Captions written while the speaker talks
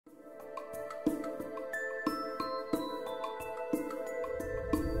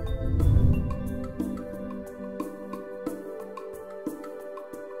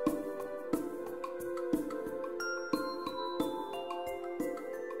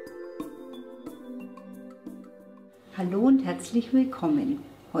Hallo und herzlich willkommen.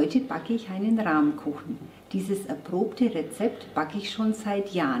 Heute backe ich einen Rahmkuchen. Dieses erprobte Rezept backe ich schon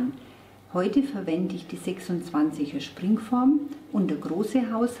seit Jahren. Heute verwende ich die 26er Springform und der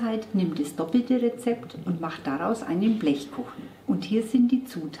große Haushalt nimmt das doppelte Rezept und macht daraus einen Blechkuchen. Und hier sind die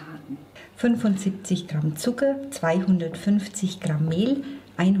Zutaten. 75 Gramm Zucker, 250 Gramm Mehl,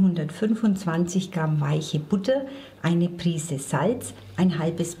 125 Gramm weiche Butter, eine Prise Salz, ein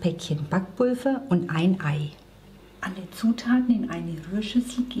halbes Päckchen Backpulver und ein Ei. Alle Zutaten in eine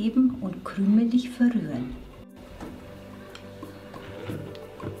Rührschüssel geben und krümelig verrühren.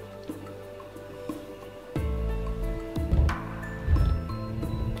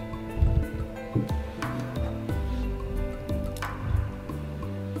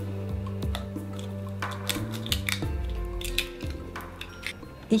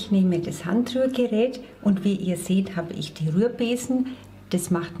 Ich nehme das Handrührgerät und wie ihr seht, habe ich die Rührbesen. Das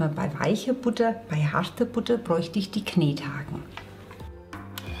macht man bei weicher Butter, bei harter Butter bräuchte ich die Knethaken.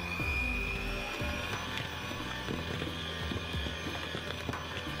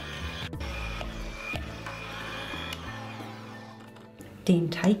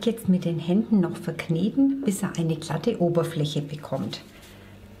 Den Teig jetzt mit den Händen noch verkneten, bis er eine glatte Oberfläche bekommt.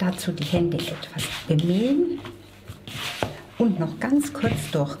 Dazu die Hände etwas bemehlen und noch ganz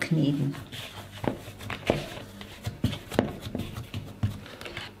kurz durchkneten.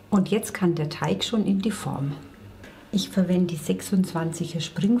 Und jetzt kann der Teig schon in die Form. Ich verwende die 26er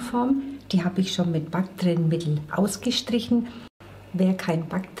Springform, die habe ich schon mit Backtrennmittel ausgestrichen. Wer kein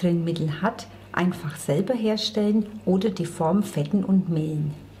Backtrennmittel hat, einfach selber herstellen oder die Form fetten und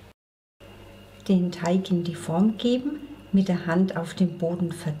mehlen. Den Teig in die Form geben, mit der Hand auf dem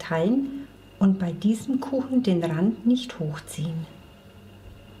Boden verteilen und bei diesem Kuchen den Rand nicht hochziehen.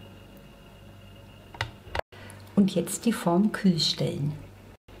 Und jetzt die Form kühl stellen.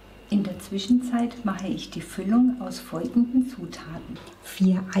 In der Zwischenzeit mache ich die Füllung aus folgenden Zutaten.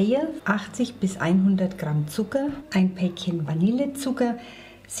 4 Eier, 80 bis 100 Gramm Zucker, ein Päckchen Vanillezucker,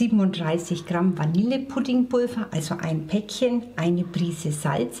 37 Gramm Vanillepuddingpulver, also ein Päckchen, eine Prise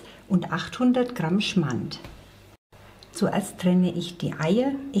Salz und 800 Gramm Schmand. Zuerst trenne ich die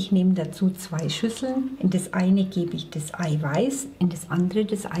Eier. Ich nehme dazu 2 Schüsseln. In das eine gebe ich das Eiweiß, in das andere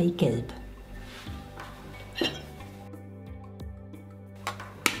das Eigelb.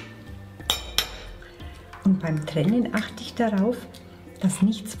 Und beim Trennen achte ich darauf, dass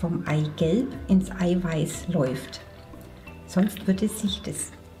nichts vom Eigelb ins Eiweiß läuft. Sonst würde sich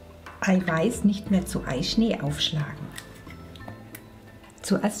das Eiweiß nicht mehr zu Eischnee aufschlagen.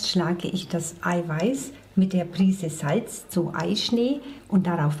 Zuerst schlage ich das Eiweiß mit der Prise Salz zu Eischnee und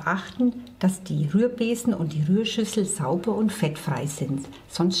darauf achten, dass die Rührbesen und die Rührschüssel sauber und fettfrei sind.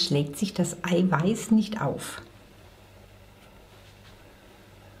 Sonst schlägt sich das Eiweiß nicht auf.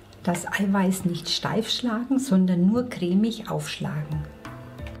 Das Eiweiß nicht steif schlagen, sondern nur cremig aufschlagen.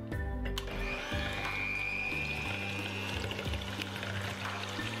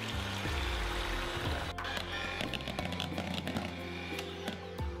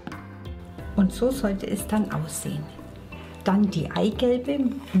 Und so sollte es dann aussehen. Dann die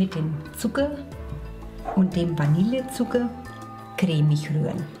Eigelbe mit dem Zucker und dem Vanillezucker cremig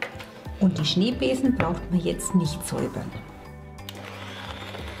rühren. Und die Schneebesen braucht man jetzt nicht säubern.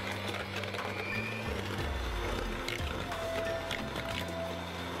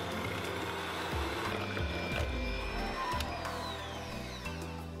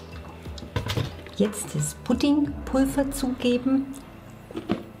 Jetzt das Puddingpulver zugeben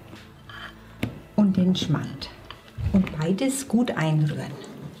und den Schmand und beides gut einrühren.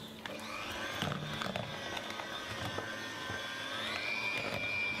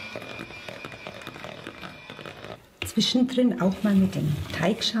 Zwischendrin auch mal mit dem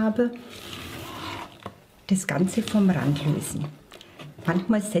Teigschaber das Ganze vom Rand lösen.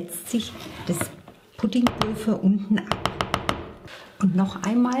 Manchmal setzt sich das Puddingpulver unten ab. Und noch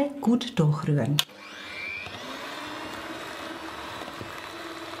einmal gut durchrühren.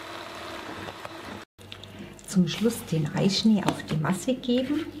 Zum Schluss den Eischnee auf die Masse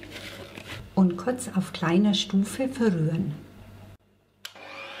geben und kurz auf kleiner Stufe verrühren.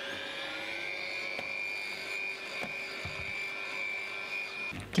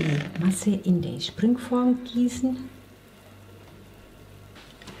 Die Masse in die Springform gießen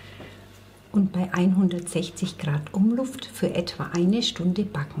und bei 160 Grad Umluft für etwa 1 Stunde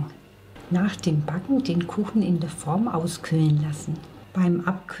backen. Nach dem Backen den Kuchen in der Form auskühlen lassen. Beim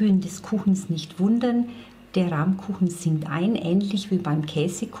Abkühlen des Kuchens nicht wundern, der Rahmkuchen sinkt ein, ähnlich wie beim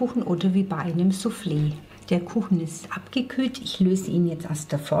Käsekuchen oder wie bei einem Soufflé. Der Kuchen ist abgekühlt, ich löse ihn jetzt aus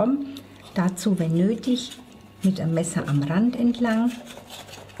der Form. Dazu, wenn nötig, mit einem Messer am Rand entlang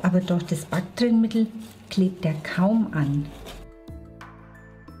aber durch das Backtrennmittel klebt er kaum an.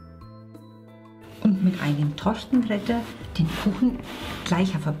 Und mit einem Tortenbretter den Kuchen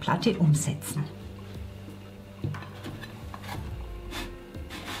gleich auf der Platte umsetzen.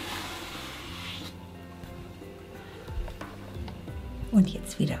 Und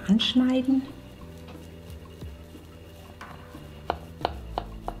jetzt wieder anschneiden.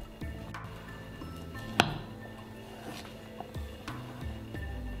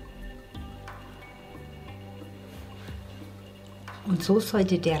 Und so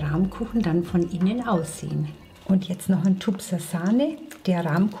sollte der Rahmkuchen dann von innen aussehen. Und jetzt noch ein Tupser Sahne. Der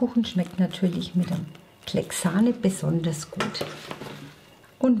Rahmkuchen schmeckt natürlich mit einem Klecks Sahne besonders gut.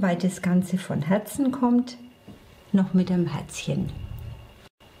 Und weil das Ganze von Herzen kommt, noch mit einem Herzchen.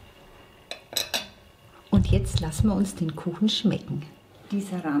 Und jetzt lassen wir uns den Kuchen schmecken.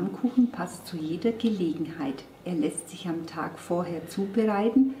 Dieser Rahmkuchen passt zu jeder Gelegenheit. Er lässt sich am Tag vorher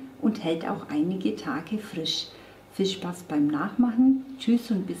zubereiten und hält auch einige Tage frisch. Viel Spaß beim Nachmachen.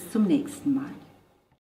 Tschüss und bis zum nächsten Mal.